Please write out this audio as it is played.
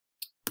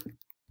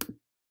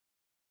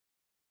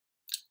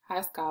Hi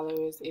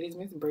scholars, it is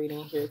Miss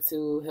Breeding here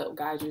to help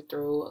guide you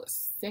through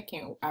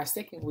our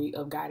second week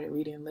of guided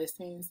reading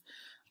lessons.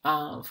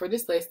 For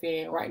this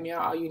lesson, right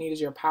now, all you need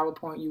is your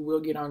PowerPoint. You will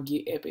get on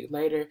Get Epic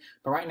later,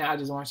 but right now I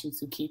just want you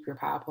to keep your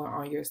PowerPoint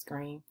on your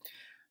screen.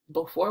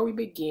 Before we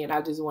begin,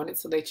 I just wanted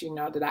to let you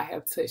know that I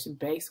have touched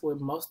base with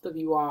most of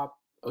you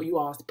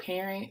all's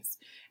parents,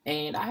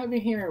 and I have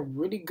been hearing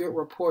really good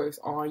reports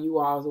on you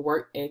all's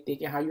work ethic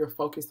and how you're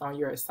focused on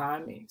your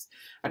assignments.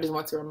 I just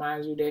want to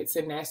remind you that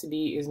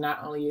tenacity is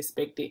not only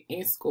expected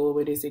in school,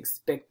 but it's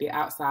expected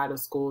outside of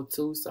school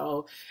too.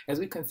 So as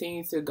we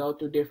continue to go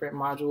through different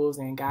modules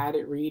in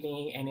guided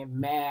reading and in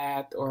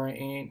math or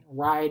in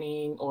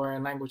writing or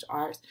in language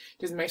arts,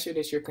 just make sure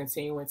that you're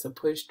continuing to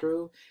push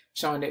through,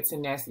 showing that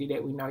tenacity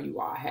that we know you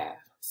all have.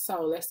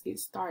 So let's get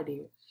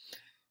started.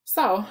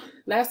 So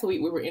last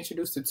week we were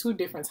introduced to two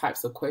different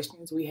types of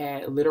questions. We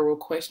had literal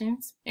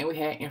questions and we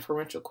had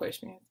inferential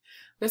questions.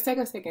 Let's take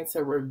a second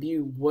to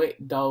review what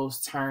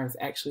those terms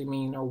actually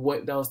mean or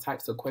what those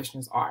types of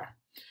questions are.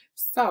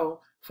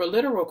 So for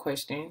literal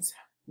questions,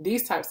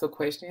 these types of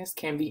questions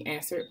can be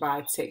answered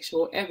by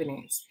textual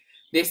evidence.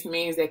 This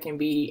means they can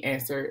be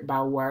answered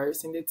by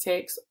words in the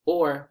text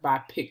or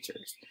by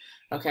pictures.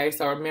 Okay,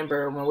 so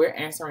remember, when we're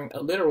answering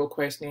a literal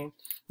question,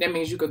 that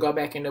means you could go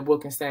back in the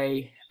book and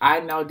say,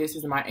 I know this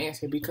is my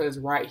answer because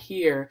right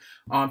here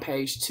on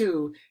page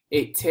 2,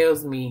 it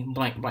tells me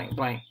blank, blank,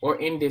 blank. Or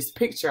in this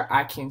picture,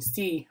 I can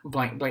see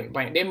blank, blank,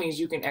 blank. That means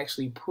you can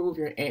actually prove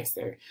your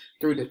answer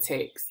through the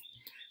text.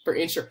 For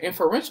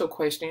inferential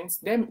questions,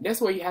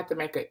 that's where you have to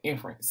make an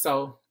inference.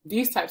 So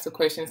these types of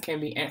questions can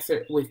be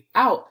answered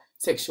without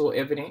textual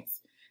evidence.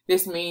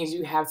 This means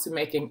you have to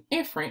make an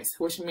inference,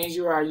 which means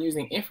you are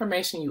using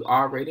information you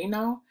already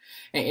know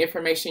and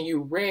information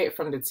you read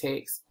from the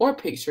text or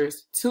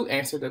pictures to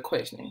answer the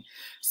question.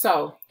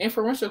 So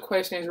inferential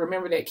questions,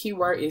 remember that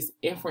keyword is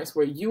inference,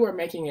 where you are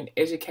making an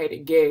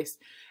educated guess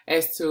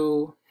as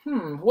to,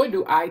 what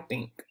do I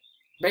think?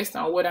 Based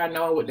on what I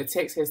know and what the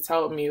text has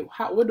told me,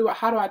 how do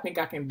I think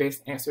I can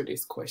best answer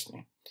this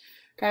question?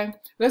 Okay,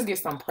 let's get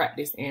some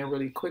practice in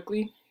really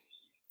quickly.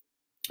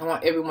 I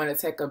want everyone to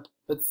take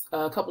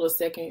a couple of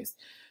seconds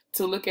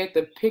to look at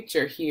the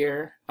picture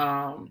here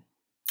on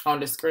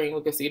the screen.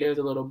 We can see there's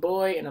a little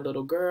boy and a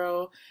little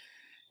girl,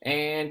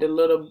 and they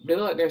look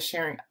like they're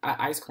sharing an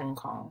ice cream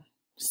cone.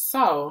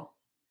 So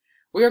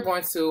we are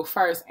going to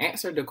first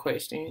answer the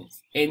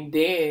questions and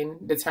then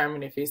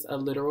determine if it's a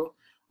literal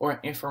or an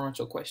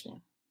inferential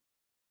question.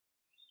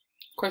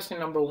 Question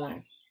number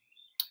 1.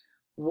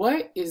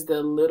 What is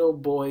the little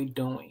boy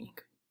doing?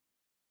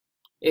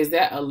 Is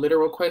that a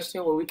literal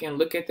question where we can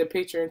look at the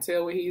picture and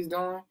tell what he's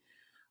doing?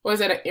 Or is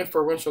that an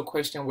inferential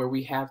question where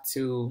we have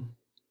to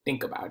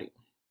think about it?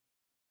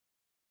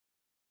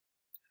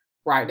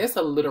 Right, that's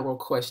a literal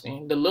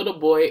question. The little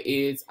boy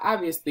is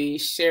obviously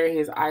sharing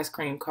his ice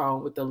cream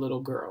cone with the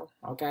little girl,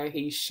 okay?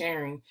 He's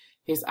sharing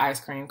his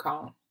ice cream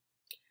cone.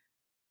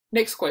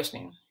 Next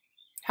question.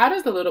 How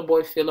does the little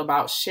boy feel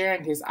about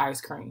sharing his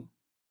ice cream?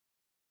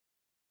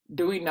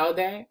 Do we know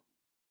that?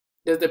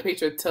 Does the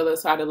picture tell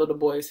us how the little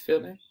boy is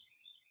feeling?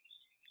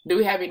 Do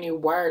we have any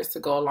words to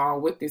go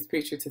along with this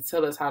picture to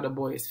tell us how the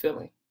boy is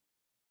feeling?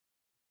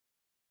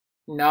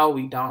 No,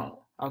 we don't.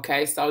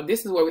 Okay, so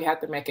this is where we have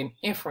to make an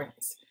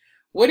inference.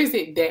 What is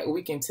it that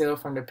we can tell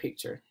from the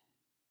picture?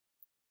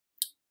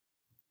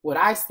 What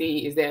I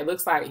see is that it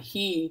looks like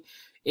he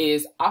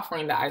is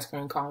offering the ice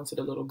cream cone to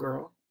the little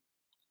girl.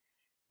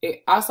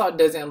 It also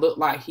doesn't look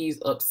like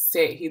he's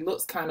upset. He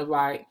looks kind of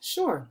like,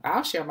 sure,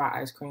 I'll share my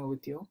ice cream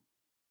with you.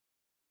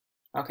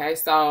 Okay,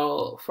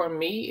 so for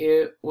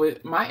me,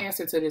 my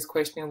answer to this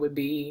question would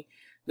be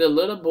the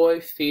little boy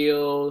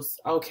feels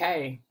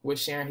okay with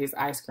sharing his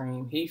ice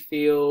cream. He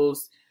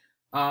feels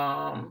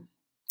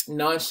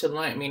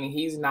nonchalant, meaning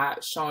he's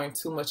not showing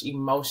too much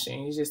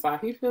emotion. He's just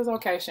like, he feels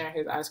okay sharing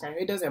his ice cream.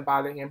 It doesn't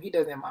bother him. He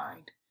doesn't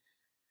mind.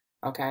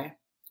 Okay,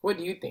 what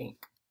do you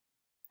think?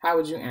 How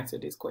would you answer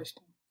this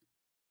question?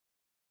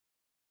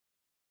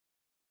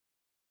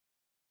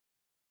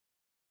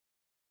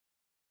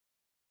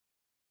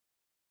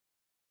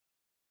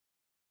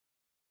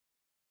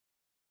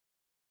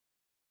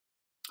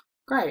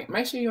 Great.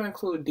 Make sure you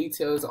include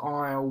details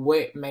on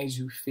what made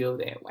you feel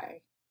that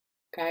way.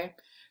 Okay.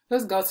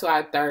 Let's go to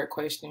our third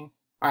question.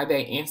 Are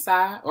they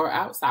inside or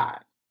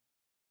outside?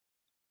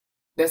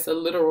 That's a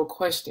literal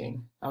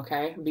question,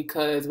 okay?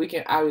 Because we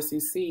can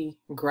obviously see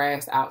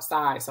grass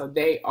outside. So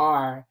they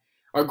are,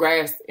 or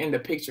grass in the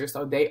picture,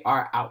 so they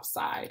are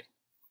outside.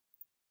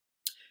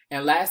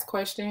 And last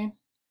question,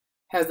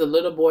 has the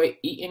little boy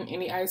eaten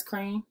any ice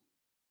cream?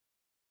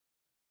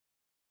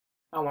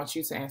 I want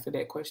you to answer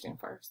that question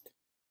first.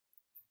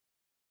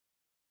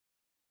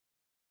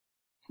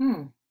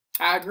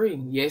 I agree.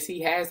 Yes,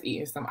 he has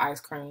eaten some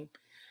ice cream.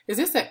 Is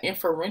this an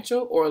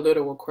inferential or a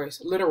literal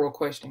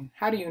question?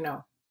 How do you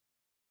know?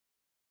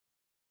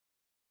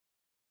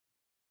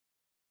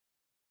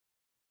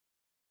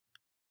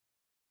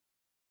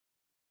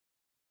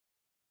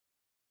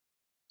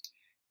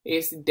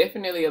 It's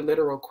definitely a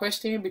literal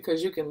question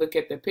because you can look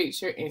at the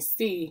picture and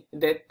see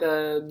that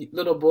the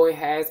little boy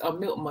has a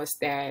milk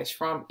mustache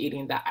from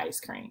eating the ice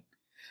cream.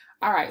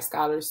 All right,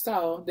 scholars.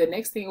 So the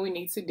next thing we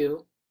need to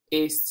do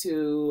is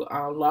to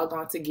log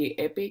on to Get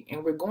Epic,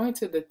 and we're going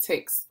to the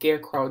text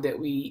scarecrow that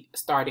we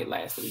started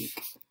last week.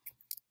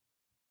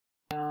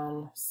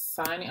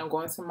 Signing. I'm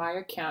going to my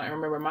account, and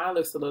remember mine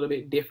looks a little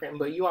bit different,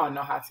 but you all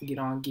know how to get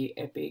on Get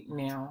Epic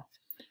now.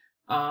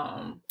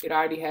 It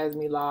already has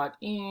me logged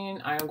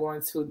in. I am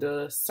going to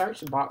the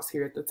search box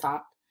here at the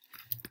top,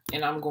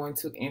 and I'm going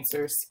to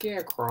enter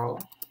scarecrow.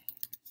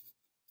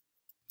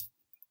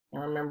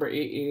 And remember,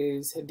 it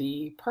is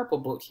the purple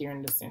book here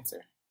in the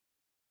center.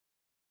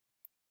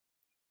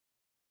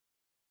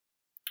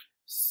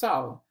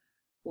 So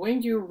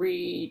when you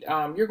read,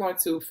 you're going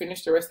to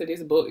finish the rest of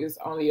this book. It's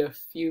only a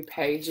few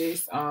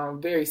pages,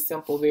 very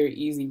simple, very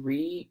easy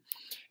read.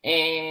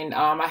 And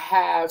I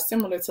have,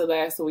 similar to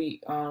last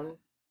week,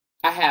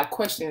 I have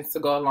questions to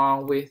go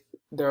along with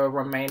the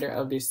remainder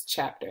of this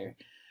chapter.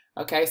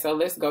 Okay, so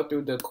let's go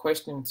through the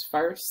questions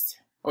first,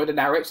 or the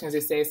directions.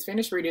 It says,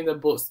 finish reading the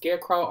book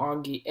Scarecrow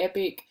on Get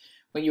Epic.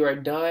 When you are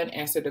done,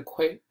 answer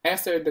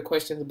the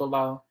questions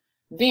below.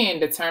 Then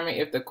determine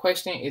if the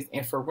question is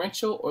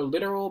inferential or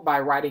literal by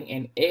writing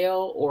an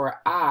L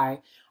or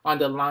I on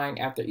the line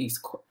after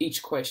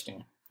each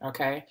question.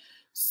 Okay,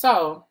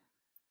 so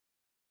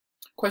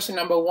question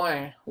number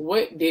 1,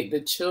 what did the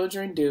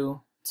children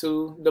do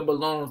to the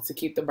balloons to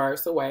keep the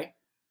birds away?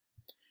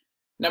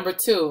 Number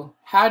 2,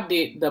 how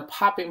did the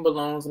popping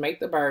balloons make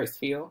the birds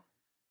feel?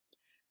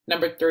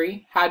 Number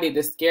 3, how did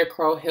the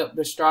scarecrow help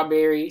the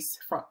strawberries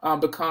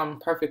become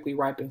perfectly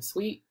ripe and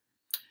sweet?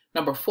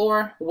 Number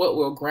 4, what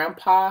will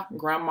Grandpa,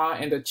 Grandma,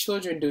 and the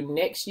children do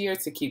next year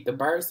to keep the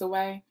birds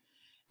away?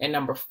 And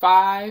number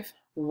 5,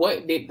 why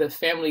did the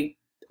family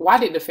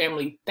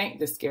thank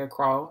the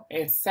scarecrow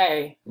and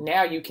say,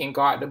 now you can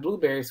guard the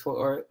blueberries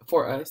for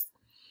us?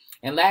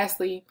 And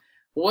lastly,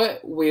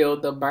 what will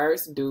the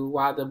birds do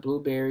while the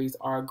blueberries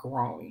are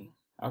growing?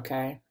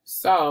 Okay,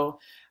 so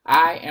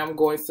I am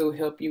going to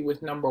help you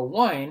with number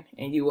 1,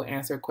 and you will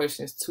answer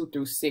questions 2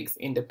 through 6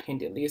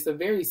 independently. It's a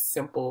very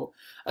simple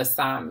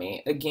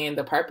assignment. Again,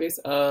 the purpose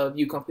of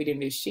you completing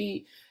this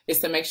sheet is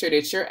to make sure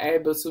that you're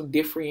able to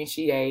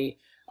differentiate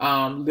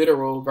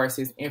literal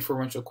versus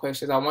inferential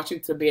questions. I want you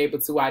to be able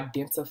to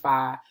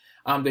identify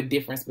the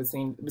difference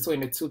between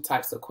the two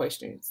types of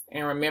questions.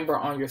 And remember,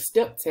 on your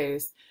step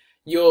test,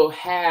 you'll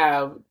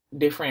have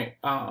different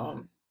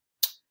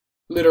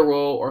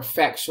literal or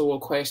factual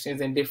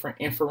questions and different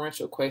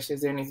inferential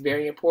questions, and it's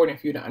very important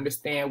for you to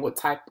understand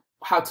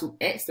how to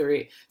answer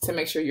it to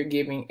make sure you're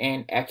giving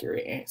an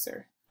accurate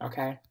answer.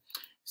 Okay,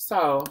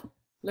 so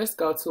let's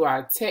go to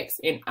our text,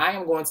 and I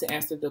am going to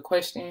answer the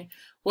question,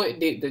 what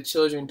did the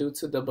children do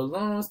to the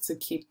balloons to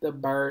keep the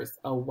birds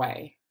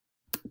away?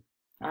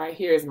 All right,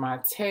 here's my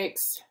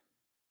text,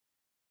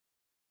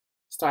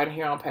 starting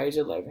here on page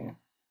 11.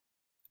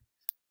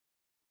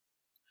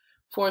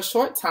 For a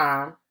short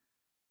time,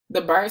 the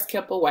birds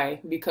kept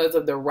away because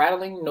of the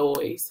rattling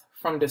noise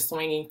from the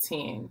swinging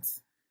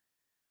tins.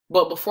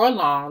 But before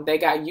long, they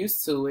got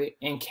used to it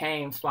and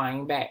came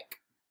flying back.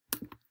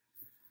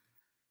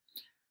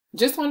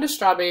 Just when the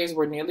strawberries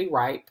were nearly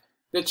ripe,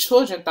 the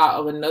children thought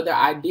of another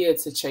idea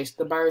to chase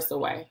the birds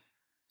away.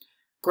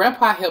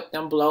 Grandpa helped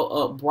them blow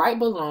up bright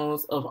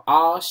balloons of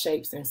all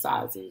shapes and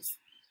sizes.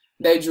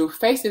 They drew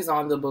faces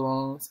on the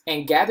balloons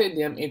and gathered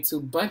them into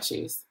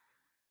bunches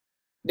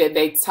that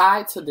they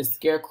tied to the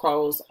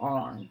scarecrow's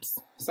arms.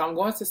 So I'm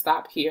going to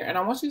stop here, and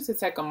I want you to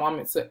take a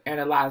moment to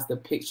analyze the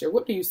picture.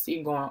 What do you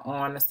see going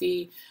on? I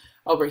see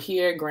over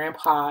here,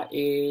 Grandpa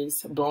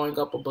is blowing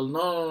up a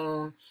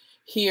balloon.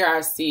 Here I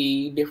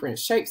see different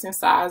shapes and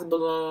size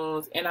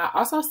balloons, and I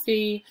also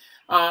see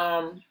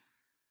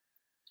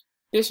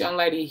this young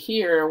lady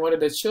here, one of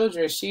the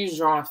children, she's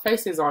drawing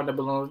faces on the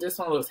balloons. This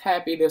one looks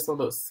happy. This one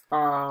looks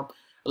a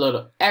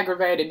little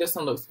aggravated. This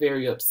one looks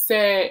very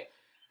upset.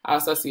 I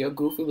also see a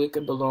goofy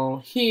looking balloon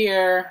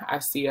here. I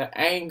see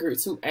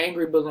two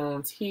angry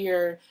balloons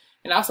here.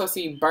 And I also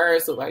see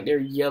birds look like they're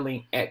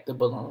yelling at the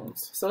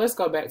balloons. So let's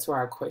go back to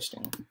our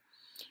question.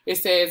 It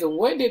says,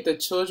 what did the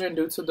children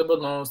do to the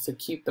balloons to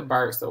keep the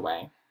birds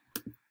away?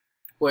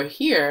 Well,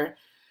 here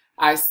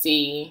I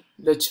see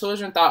the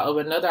children thought of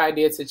another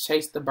idea to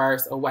chase the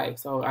birds away.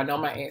 So I know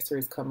my answer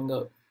is coming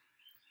up.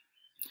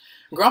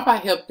 Grandpa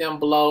helped them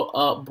blow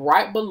up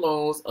bright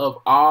balloons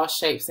of all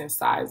shapes and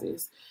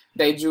sizes.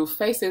 They drew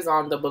faces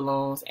on the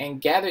balloons and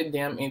gathered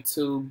them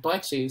into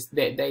bunches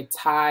that they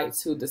tied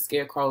to the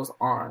scarecrow's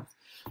arms.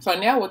 So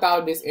now with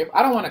all this,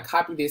 I don't want to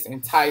copy this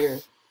entire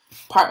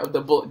part of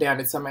the book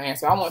down into my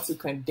answer. I want to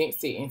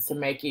condense it and to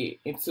make it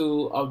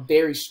into a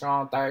very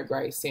strong 3rd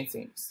grade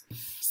sentence.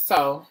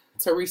 So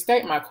to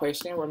restate my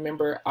question,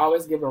 remember,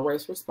 always give a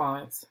race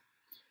response.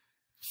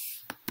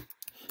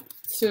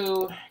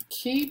 To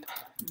keep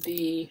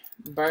the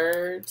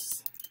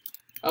birds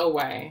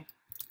away,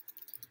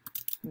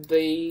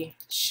 the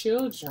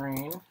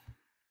children,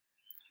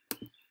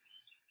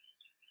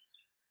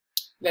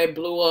 they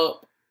blew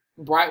up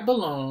bright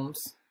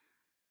balloons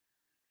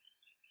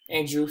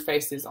and drew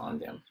faces on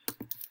them.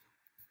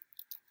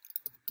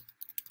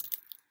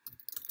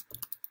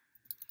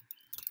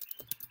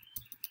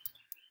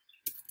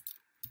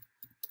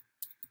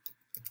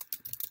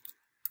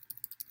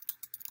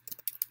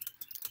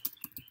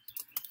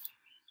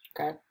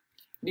 Okay.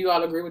 Do you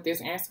all agree with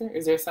this answer?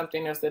 Is there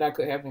something else that I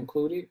could have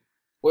included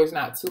where it's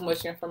not too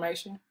much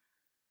information?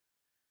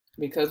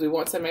 Because we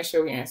want to make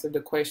sure we answer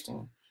the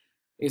question.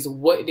 Is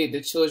what did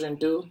the children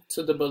do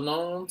to the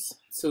balloons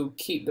to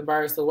keep the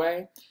birds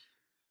away?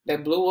 They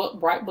blew up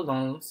bright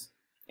balloons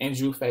and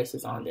drew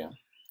faces on them.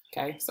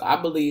 Okay, so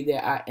I believe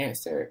that I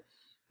answered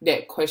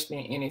that question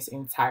in its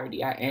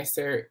entirety. I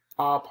answered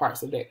all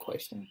parts of that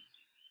question.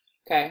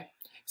 Okay,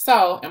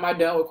 so am I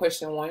done with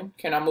question 1?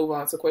 Can I move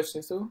on to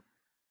question 2?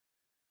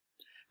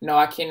 No,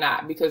 I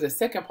cannot, because the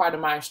second part of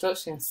my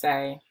instructions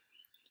say,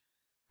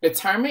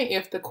 determine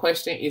if the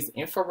question is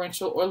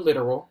inferential or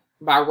literal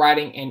by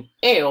writing an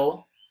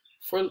L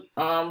for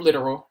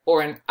literal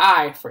or an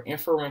I for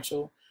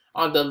inferential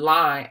on the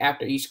line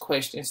after each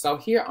question. So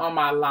here on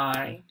my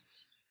line,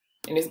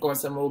 and it's going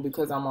to move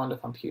because I'm on the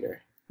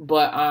computer,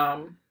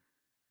 but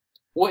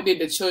what did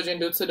the children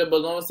do to the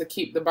balloons to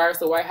keep the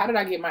birds away? How did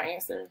I get my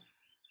answer?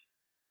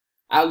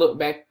 I looked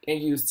back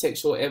and used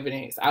textual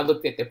evidence. I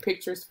looked at the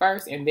pictures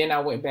first, and then I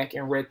went back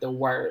and read the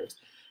words.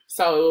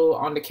 So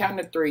on the count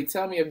of 3,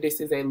 tell me if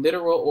this is a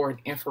literal or an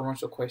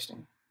inferential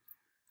question.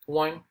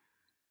 1,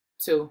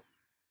 2,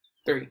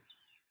 3.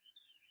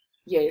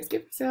 Yes,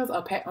 give yourselves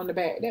a pat on the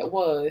back. That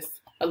was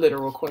a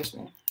literal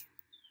question.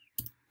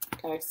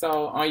 Okay,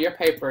 so on your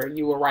paper,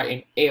 you will write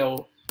an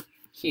L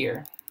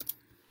here.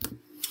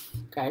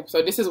 Okay,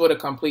 so this is what a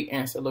complete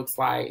answer looks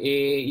like.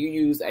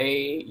 You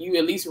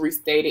at least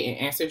restated and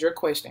answered your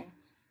question.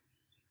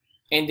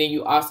 And then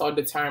you also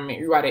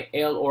you write an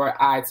L or an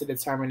I to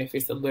determine if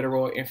it's a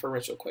literal or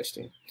inferential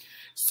question.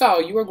 So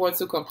you are going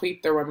to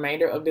complete the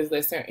remainder of this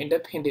lesson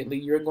independently.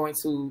 You're going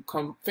to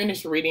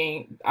finish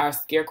reading our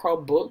Scarecrow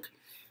book,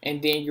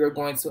 and then you're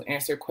going to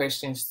answer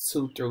questions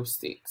 2 through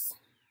 6.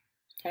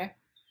 Okay?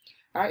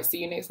 All right, see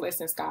you next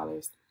lesson,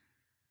 scholars.